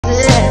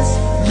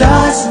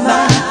lost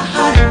my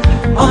heart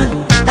on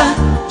the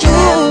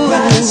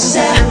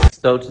carousel.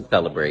 So to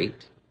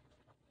celebrate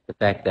the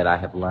fact that I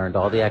have learned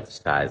all the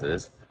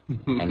exercises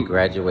and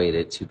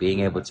graduated to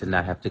being able to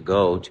not have to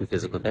go to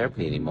physical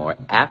therapy anymore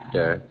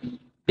after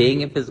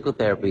being in physical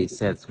therapy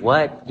since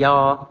what,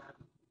 y'all?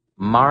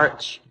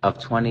 March of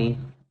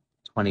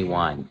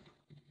 2021.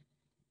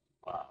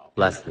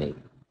 Bless me.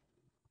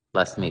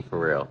 Bless me for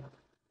real.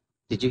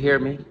 Did you hear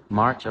me?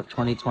 March of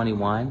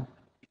 2021.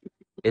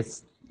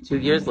 It's 2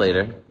 years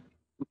later.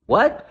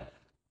 What?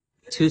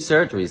 2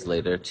 surgeries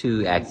later,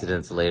 2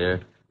 accidents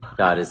later.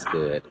 God is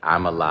good.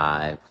 I'm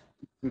alive.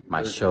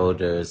 My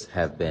shoulders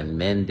have been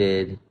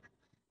mended.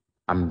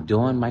 I'm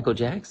doing Michael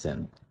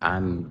Jackson.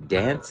 I'm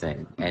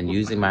dancing and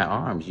using my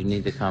arms. You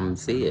need to come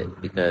see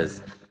it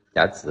because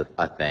that's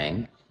a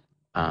thing.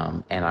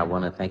 And I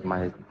want to thank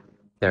my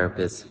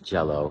therapist,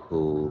 Jello,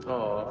 who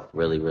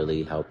really,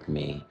 really helped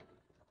me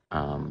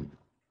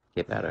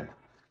get better.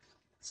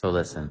 So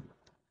listen,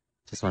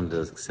 just wanted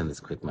to send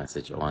this quick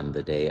message on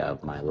the day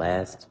of my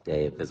last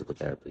day of physical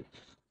therapy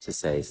to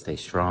say stay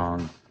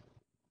strong,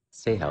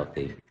 stay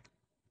healthy,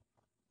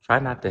 try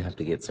not to have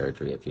to get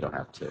surgery if you don't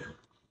have to,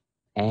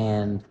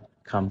 and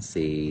come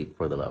see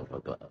For the Love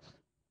of Love.